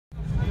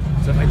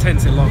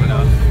tense it long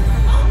enough.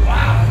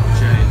 Wow,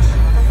 change.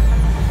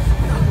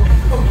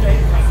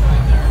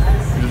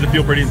 Does it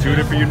feel pretty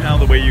intuitive for you now,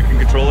 the way you can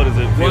control it? Is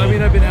it? Well, I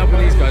mean, I've been helping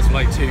these guys for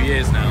like 2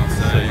 years now,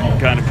 so you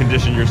kind of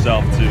condition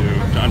yourself to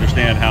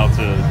understand how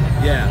to.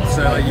 Yeah.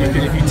 So like you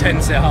can, if you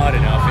tense it hard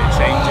enough, it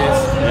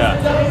changes.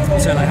 Yeah.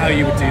 So like how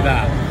you would do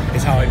that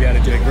is how I'd be able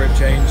to do a grip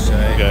change. So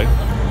okay.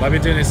 I've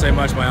been doing it so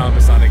much, my arm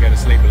is starting to go to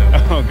sleep a little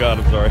bit. Oh God,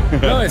 I'm sorry.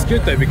 No, it's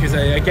good though, because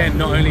again,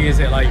 not only is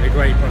it like a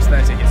great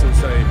prosthetic, it's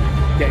also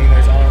getting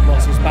those arm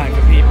muscles back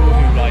for people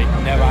who like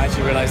never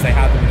actually realised they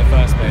had them in the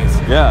first place.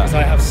 Yeah. Because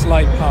I have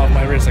slight part of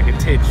my wrist like a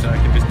tidge, so I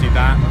can just do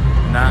that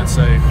and that.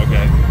 So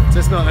okay. So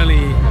it's not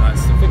only I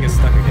think it's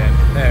stuck again.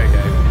 There we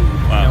go.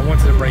 Wow. I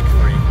wanted to break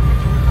free.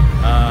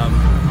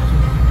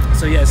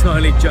 So yeah, it's not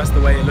only just the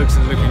way it looks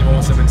and looking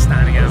awesome and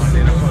standing out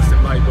in a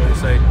positive light, but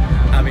also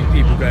having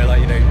people go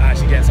like, you know,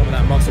 actually get some of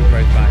that muscle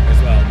growth back as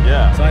well.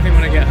 Yeah. So I think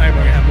when I get home, I'm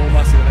gonna have more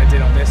muscle than I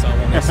did on this arm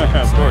on this arm.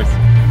 Of course.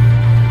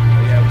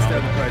 Yeah, we're still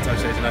in the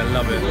prototype stage and I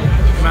love it.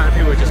 The amount of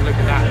people just look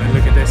at that and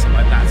look at this and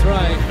like, that's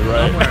right,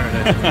 I'm wearing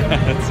it.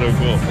 That's so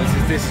cool.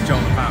 This is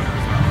John the founder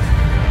as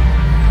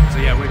well.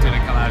 So yeah, we're doing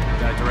a direct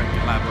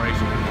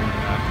collaboration.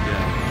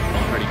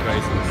 Yeah, pretty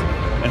crazy.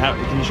 And how,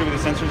 can you show me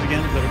the sensors again?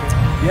 Is that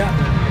okay? Yeah.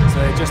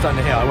 So just under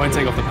here, I won't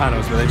take off the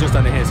panels, but they're just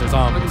under here, so it's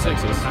arm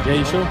sensors. Yeah,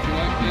 you sure?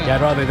 Yeah,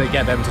 I'd rather they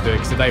get them to do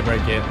it, because if they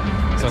break it,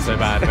 it's not so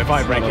bad. If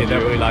I break it,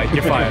 they'll be like,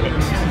 you're fired.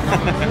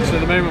 So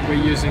at the moment we're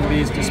using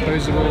these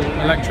disposable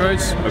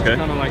electrodes, okay.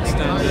 kind of like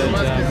standard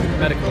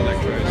medical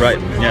electrodes. Right,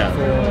 yeah.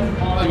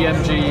 For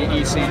EMG,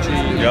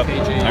 ECG, yep.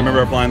 EKG. I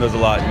remember applying those a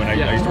lot when I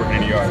used to work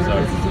in ER, so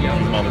I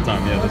used them all the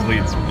time, yeah, those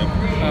leads. Yep.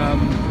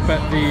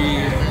 But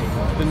the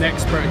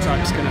next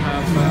prototype is going to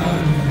have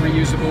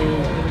reusable,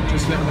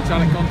 just little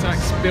metallic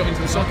contacts built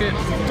into the socket.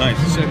 Nice.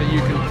 So that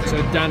you can,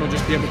 so Dan will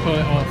just be able to pull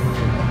it off,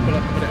 put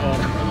it on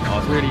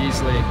really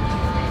easily.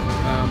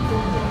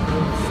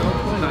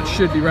 That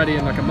should be ready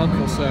in like a month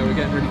or so. We're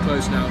getting really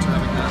close now to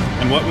having that.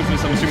 And what was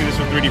this? I'm assuming this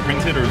was 3D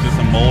printed, or is this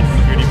a mold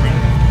from 3D print?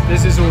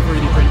 This is all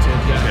 3D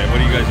printed, yeah. Okay, what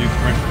do you guys use to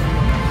print?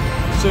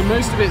 So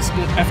most of it's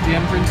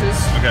FDM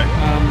printers. Okay.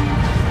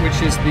 Which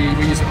is we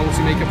use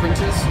Ultimaker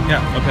printers.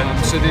 Yeah. Okay.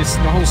 So the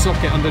whole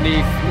socket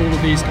underneath all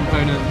of these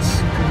components.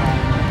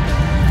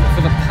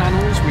 For the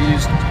panels, we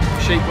use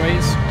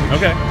Shapeways.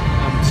 Okay.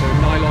 So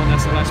nylon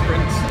SLS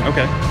prints.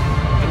 Okay.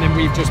 And then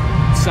we've just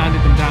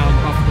sanded them down,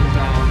 buffed them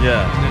down,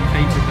 and then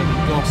painted them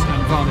and glossed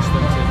and varnished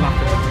them to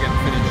lacquer them to get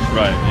them finished.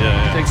 Right. Yeah.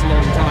 It takes a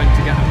long time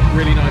to get a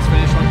really nice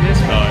finish like this.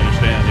 Oh, I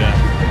understand. Yeah.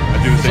 I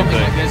do the same Something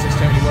thing. like this is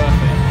totally worth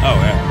it. Oh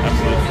yeah,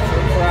 absolutely.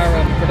 For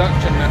our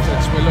production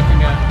methods, we're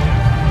looking at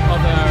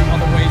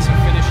other ways of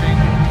finishing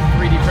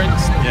 3D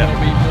prints that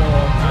will be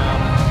more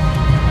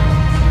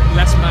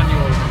less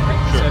manual,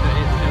 so that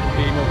it'll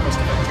be more cost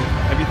effective.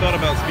 Have you thought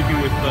about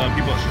speaking with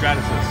people at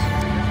Stratasys?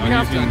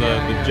 Using the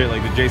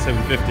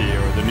J750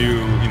 or the new,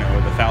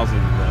 or the 1000.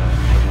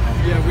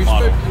 Yeah, we've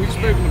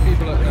spoken to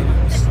people at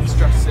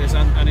Stratasys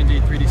and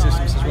indeed 3D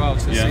Systems as well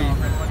to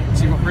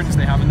see what printers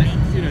they have, and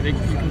you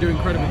can do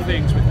incredible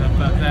things with them,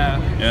 but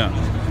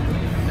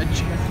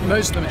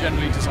most of them are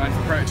generally designed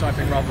for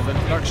prototyping rather than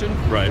production.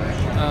 Right.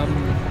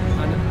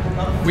 And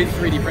with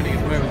 3D printing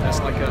at the moment, there's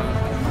like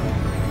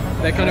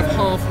they're kind of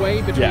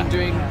halfway between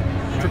doing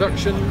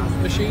production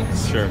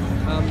machines. Sure.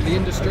 The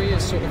industry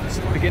is sort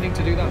of beginning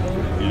to do that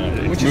more,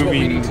 which is what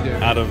we need to do.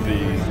 Out of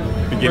the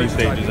beginning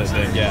stages, I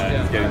think.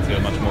 Yeah, it's getting to a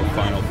much more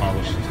final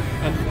polished.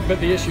 But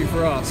the issue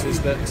for us is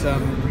that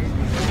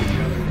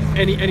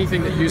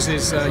anything that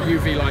uses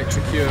UV light to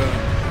cure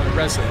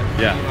resin,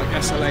 like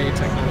SLA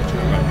technology,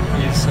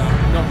 is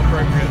not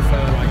appropriate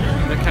for like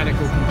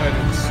mechanical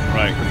components.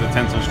 Right, because the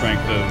tensile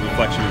strength, the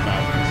reflection is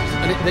not.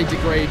 And they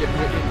degrade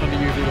under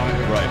UV light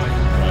over time. Right.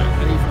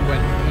 And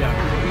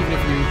even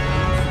if you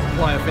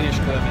apply a finish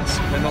curve,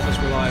 they're not as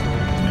reliable.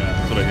 Yeah,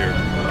 that's what I hear.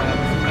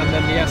 And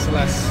then the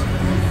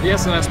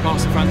SLS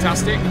parts are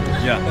fantastic.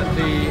 Yeah. But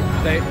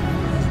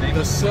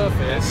the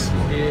surface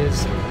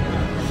is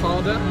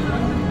harder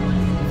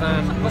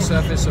than the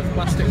surface of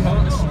plastic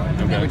parts,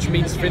 which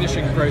means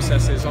finishing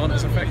processes aren't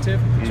as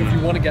effective. So if you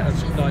want to get a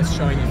nice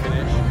shiny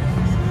finish,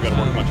 you've got to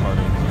work much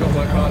harder. You've got to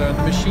work harder, and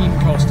the machine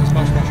cost is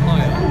much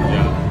higher.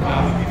 Yeah.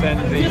 Then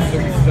the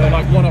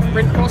like one-off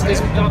print cost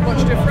isn't that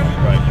much different.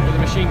 Right. But the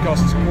machine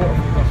cost is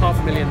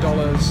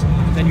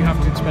 $500,000. Then you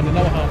have to spend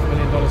another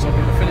 $500,000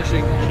 on the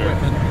finishing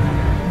equipment.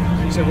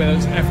 So whether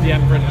it's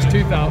FDM print, it's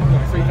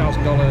 $3,000, and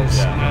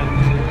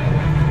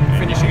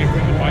finishing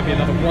equipment might be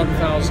another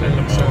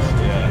 $1,000. So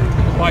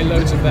buy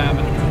loads of them,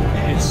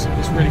 and it's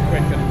really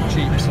quick and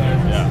cheap. So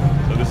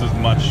so this is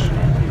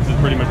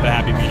pretty much the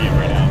happy medium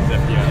right now.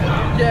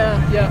 Yeah.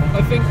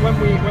 I think when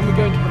we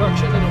go into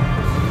production, it'll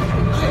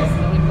take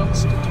 9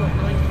 months to 12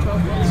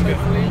 months,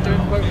 hopefully.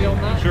 Don't quote me on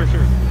that. Sure.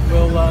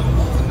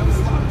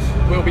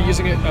 We'll be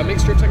using a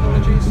mixture of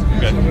technologies.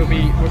 Okay. So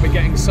we'll be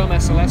getting some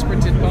SLS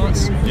printed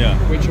parts,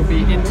 which will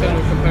be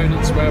internal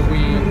components where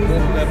we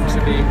want them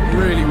to be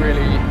really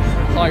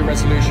high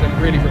resolution,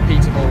 really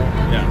repeatable.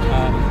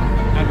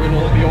 And we'll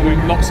all be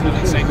ordering lots of them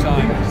at the same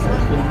time.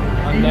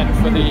 And then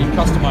for the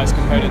customized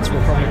components,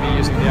 we'll probably be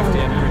using the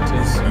FDM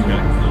printers.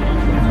 Okay.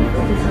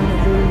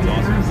 That's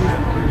awesome.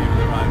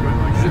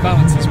 Does it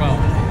balance as well?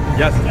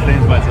 Yes, it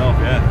stands by itself.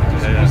 Yeah.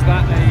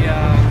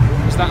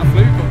 Was that a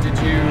fluke, or did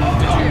you?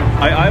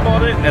 I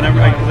bought it, and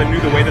because I knew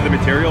the weight of the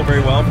material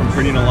very well from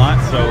printing a lot,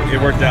 so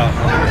it worked out.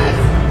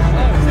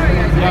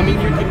 Yeah, I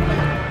mean, you can